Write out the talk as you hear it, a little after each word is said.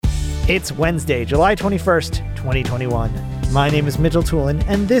It's Wednesday, July 21st, 2021. My name is Mitchell Toolin,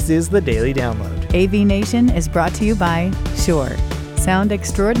 and this is the Daily Download. AV Nation is brought to you by Shure. Sound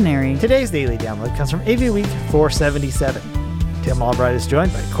extraordinary. Today's Daily Download comes from AV Week 477. Tim Albright is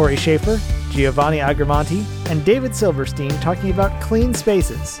joined by Corey Schaefer, Giovanni Agramonti, and David Silverstein talking about clean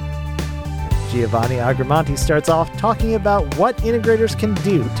spaces. Giovanni Agramonti starts off talking about what integrators can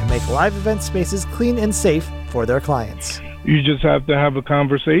do to make live event spaces clean and safe for their clients. You just have to have a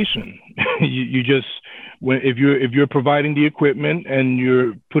conversation. you just, if you're providing the equipment and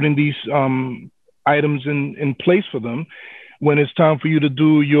you're putting these items in place for them, when it's time for you to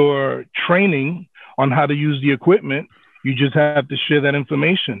do your training on how to use the equipment, you just have to share that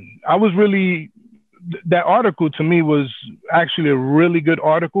information. That article to me was actually a really good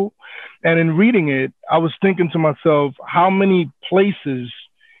article. And in reading it, I was thinking to myself, how many places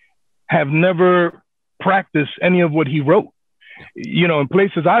have never practiced any of what he wrote, in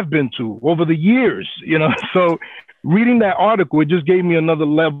places I've been to over the years, So reading that article, it just gave me another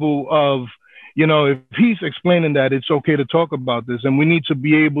level of, if he's explaining that it's okay to talk about this and we need to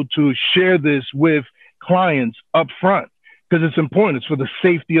be able to share this with clients up front because it's important. It's for the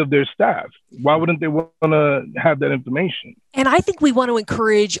safety of their staff. Why wouldn't they want to have that information? And I think we want to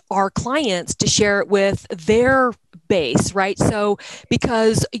encourage our clients to share it with their base, right? So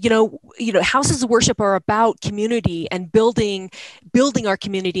because, houses of worship are about community and building our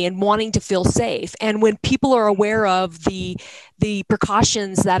community and wanting to feel safe. And when people are aware of the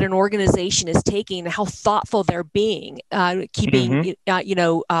precautions that an organization is taking, how thoughtful they're being, keeping,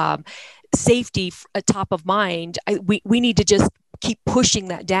 safety top of mind, we need to just keep pushing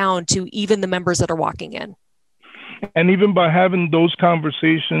that down to even the members that are walking in. And even by having those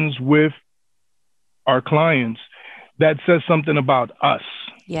conversations with our clients, that says something about us.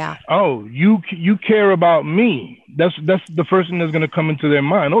 Yeah. Oh, you care about me. That's the first thing that's going to come into their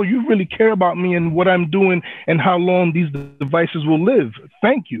mind. Oh, you really care about me and what I'm doing and how long these devices will live.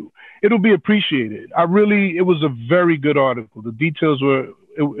 Thank you. It'll be appreciated. It was a very good article. The details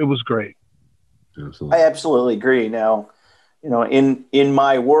it was great. Absolutely. I absolutely agree. Now, in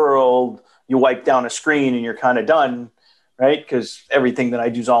my world, you wipe down a screen and you're kind of done, right? Because everything that I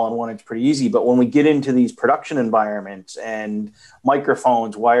do is all in one. It's pretty easy. But when we get into these production environments and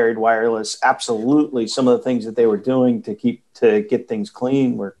microphones, wired, wireless, absolutely, some of the things that they were doing to get things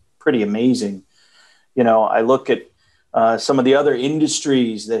clean were pretty amazing. I look at some of the other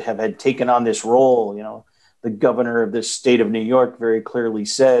industries that have had taken on this role. The governor of this state of New York very clearly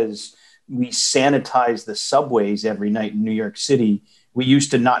says we sanitize the subways every night in New York City. We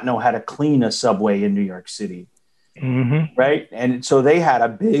used to not know how to clean a subway in New York City, right? And so they had a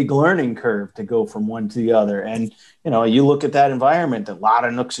big learning curve to go from one to the other. And, you look at that environment, a lot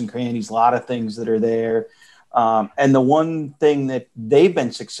of nooks and crannies, a lot of things that are there. And the one thing that they've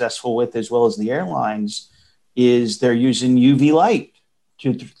been successful with, as well as the airlines, is they're using UV light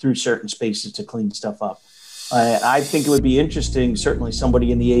through certain spaces to clean stuff up. I think it would be interesting, certainly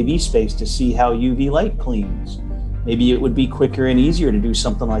somebody in the AV space, to see how UV light cleans. Maybe it would be quicker and easier to do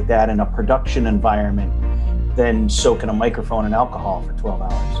something like that in a production environment than soaking a microphone in alcohol for 12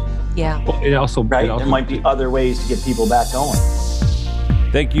 hours. Yeah. Well, there might be other ways to get people back going.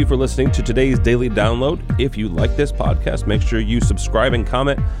 Thank you for listening to today's Daily Download. If you like this podcast, make sure you subscribe and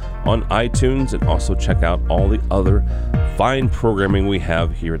comment on iTunes, and also check out all the other fine programming we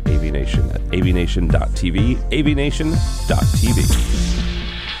have here at AV Nation at avnation.tv, avnation.tv.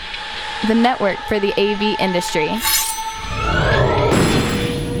 The network for the AV industry.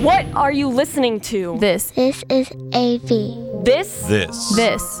 What are you listening to? This is AV. This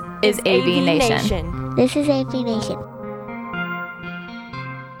is AV Nation. This is AV Nation.